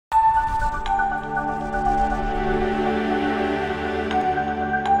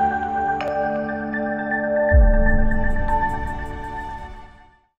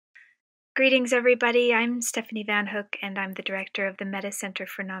Greetings, everybody. I'm Stephanie Van Hook, and I'm the director of the Metta Center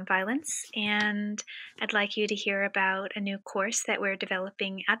for Nonviolence. And I'd like you to hear about a new course that we're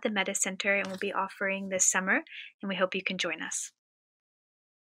developing at the Metta Center and we'll be offering this summer, and we hope you can join us.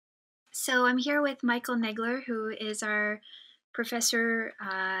 So I'm here with Michael Negler, who is our professor,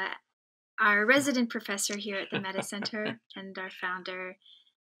 our resident professor here at the Metta Center and our founder.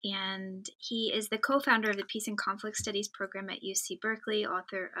 And he is the co-founder of the Peace and Conflict Studies program at UC Berkeley,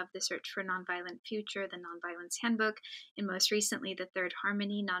 author of The Search for Nonviolent Future, the Nonviolence Handbook, and most recently, The Third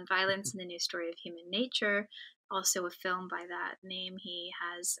Harmony, Nonviolence and the New Story of Human Nature, also a film by that name he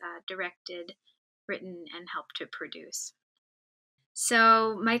has directed, written, and helped to produce.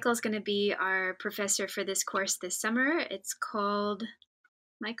 So Michael's going to be our professor for this course this summer. It's called,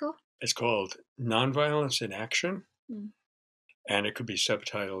 Michael? It's called Nonviolence in Action. Mm. And it could be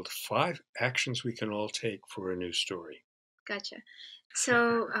subtitled 5 Actions We Can All Take for a New Story. Gotcha.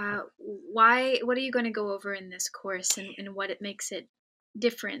 So what are you going to go over in this course and what it makes it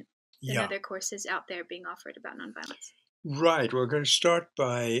different than other courses out there being offered about nonviolence? Right. We're going to start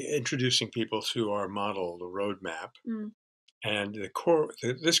by introducing people to our model, the roadmap. Mm. And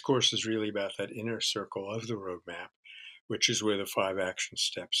this course is really about that inner circle of the roadmap, which is where the 5 action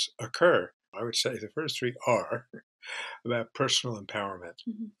steps occur. I would say the first 3 are about personal empowerment.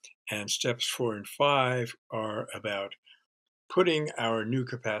 Mm-hmm. And steps 4 and 5 are about putting our new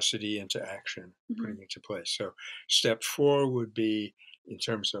capacity into action, putting it into place. So step 4 would be in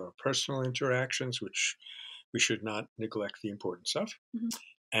terms of our personal interactions, which we should not neglect the importance of. Mm-hmm.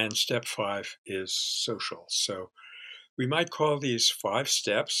 And step 5 is social. So we might call these 5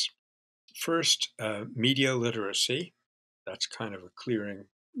 steps. First, media literacy. That's kind of a clearing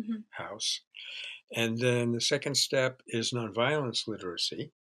house. And then the second step is nonviolence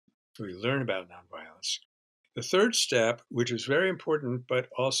literacy. We learn about nonviolence. The third step, which is very important, but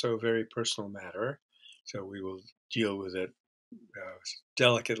also a very personal matter, so we will deal with it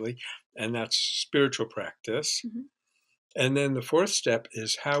delicately, and that's spiritual practice. Mm-hmm. And then the fourth step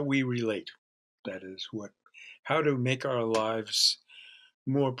is how we relate. That is how to make our lives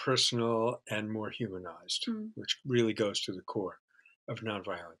more personal and more humanized, which really goes to the core of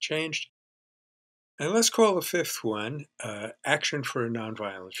nonviolent change. And let's call the fifth one Action for a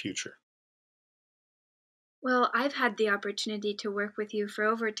Nonviolent Future. Well, I've had the opportunity to work with you for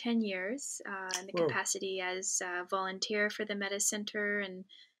over 10 years in the capacity as a volunteer for the Metta Center and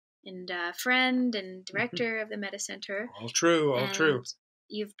friend and director of the Metta Center. All true.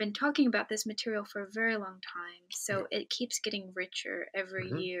 You've been talking about this material for a very long time, so it keeps getting richer every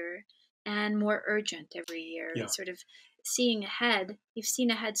year and more urgent every year. It's sort of seeing ahead. You've seen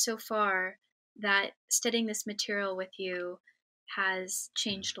ahead so far that studying this material with you has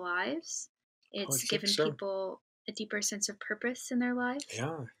changed lives. It's given people a deeper sense of purpose in their lives.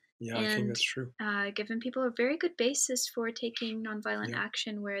 Yeah, I think that's true. Given people a very good basis for taking nonviolent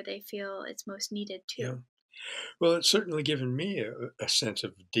action where they feel it's most needed too. Yeah. Well, it's certainly given me a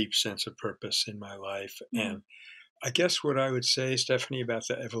deep sense of purpose in my life. And I guess what I would say, Stephanie, about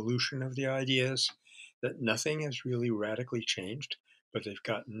the evolution of the ideas, that nothing has really radically changed, but they've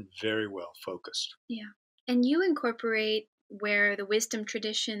gotten very well focused. Yeah. And you incorporate where the wisdom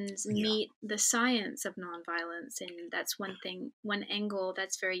traditions meet the science of nonviolence. And that's one angle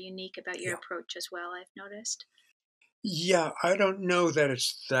that's very unique about your approach as well, I've noticed. Yeah, I don't know that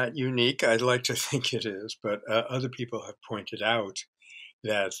it's that unique. I'd like to think it is, but other people have pointed out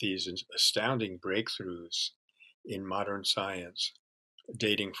that these astounding breakthroughs in modern science,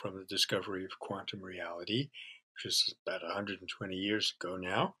 dating from the discovery of quantum reality, which is about 120 years ago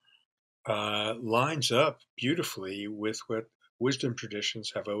now, lines up beautifully with what wisdom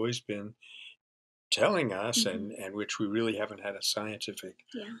traditions have always been telling us, and which we really haven't had a scientific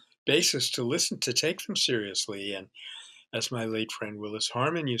basis to take them seriously. And as my late friend Willis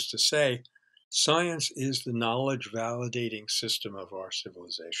Harman used to say, science is the knowledge validating system of our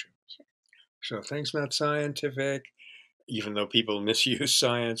civilization. Sure. So things not scientific, even though people misuse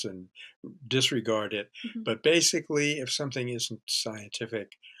science and disregard it. But basically, if something isn't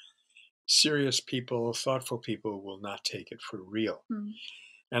scientific, serious people, thoughtful people will not take it for real.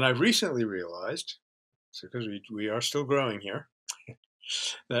 And I've recently realized, because we are still growing here,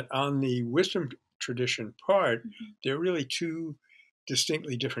 that on the wisdom tradition part, there are really 2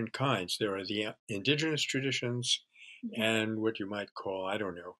 distinctly different kinds. There are the indigenous traditions and what you might call, I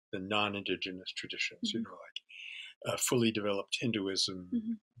don't know, the non-indigenous traditions, like fully developed Hinduism,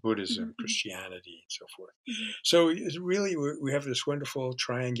 Buddhism, Christianity, and so forth. So it's really, we have this wonderful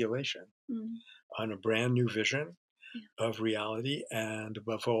triangulation on a brand new vision of reality and,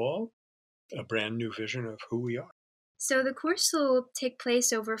 above all, a brand new vision of who we are. So the course will take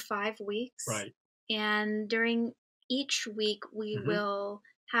place over 5 weeks, Right. and during each week, we Hmm. will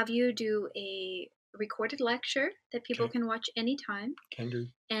have you do a recorded lecture that people Okay. can watch anytime, Can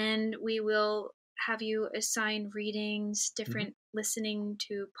do. and we will have you assign readings, Hmm. different listening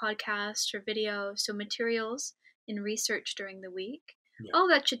to podcasts or videos, so materials and research during the week. Yeah. All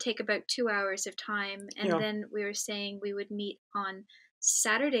that should take about 2 hours of time, and Yeah. then we were saying we would meet on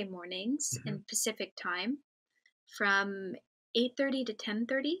Saturday mornings Hmm. in Pacific time from 8:30 to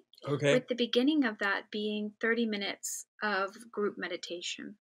 10:30, Okay. with the beginning of that being 30 minutes of group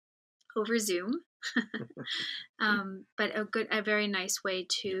meditation over Zoom. But a very nice way Yeah.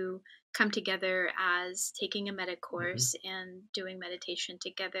 to come together as taking a meta Hmm. course and doing meditation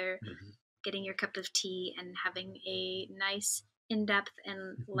together, Hmm. getting your cup of tea, and having a nice, in depth,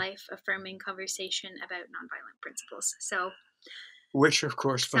 and life affirming conversation about nonviolent principles. So, Which, of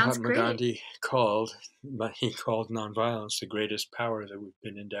course, sounds Mahatma great. Gandhi called, he called nonviolence the greatest power that we've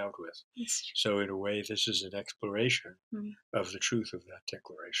been endowed with. It's, So, in a way, this is an exploration mm, of the truth of that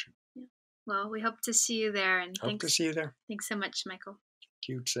declaration. yeah. Well, we hope to see you there, and Hope to see you there. thanks so much, Michael.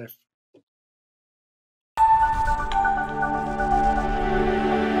 Cute, Seth.